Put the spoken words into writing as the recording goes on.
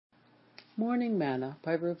Morning Manna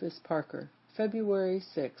by Rufus Parker, February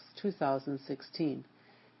 6, 2016.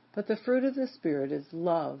 But the fruit of the Spirit is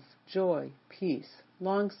love, joy, peace,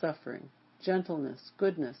 long-suffering, gentleness,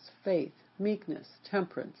 goodness, faith, meekness,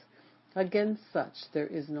 temperance. Against such there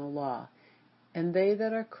is no law. And they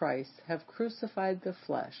that are Christ's have crucified the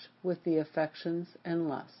flesh with the affections and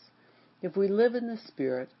lusts. If we live in the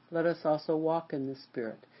Spirit, let us also walk in the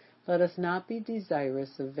Spirit. Let us not be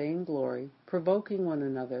desirous of vainglory, provoking one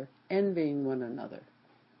another, envying one another.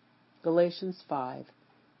 Galatians 5,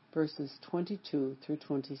 verses 22 through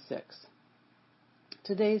 26.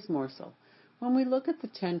 Today's morsel. When we look at the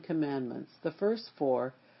 10 Commandments, the first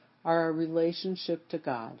 4 are our relationship to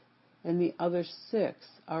God, and the other 6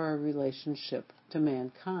 are our relationship to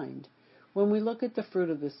mankind. When we look at the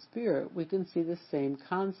fruit of the Spirit, we can see the same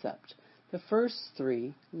concept. The first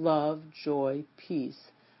 3, love, joy, peace,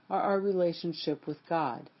 are our relationship with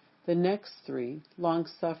God. The next 3,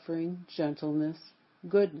 long-suffering, gentleness,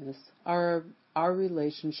 goodness, are our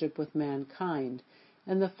relationship with mankind.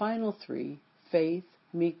 And the final 3, faith,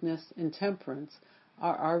 meekness, and temperance,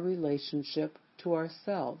 are our relationship to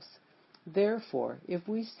ourselves. Therefore, if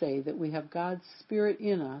we say that we have God's Spirit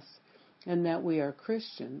in us and that we are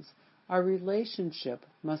Christians, our relationship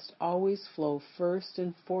must always flow first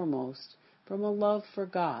and foremost from a love for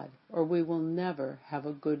God, or we will never have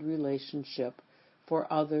a good relationship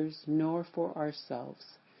for others nor for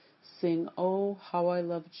ourselves. Sing, "Oh, how I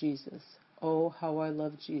love Jesus. Oh, how I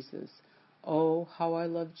love Jesus. Oh, how I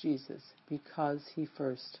love Jesus, because he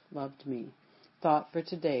first loved me." Thought for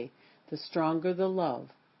today: the stronger the love,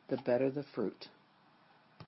 the better the fruit.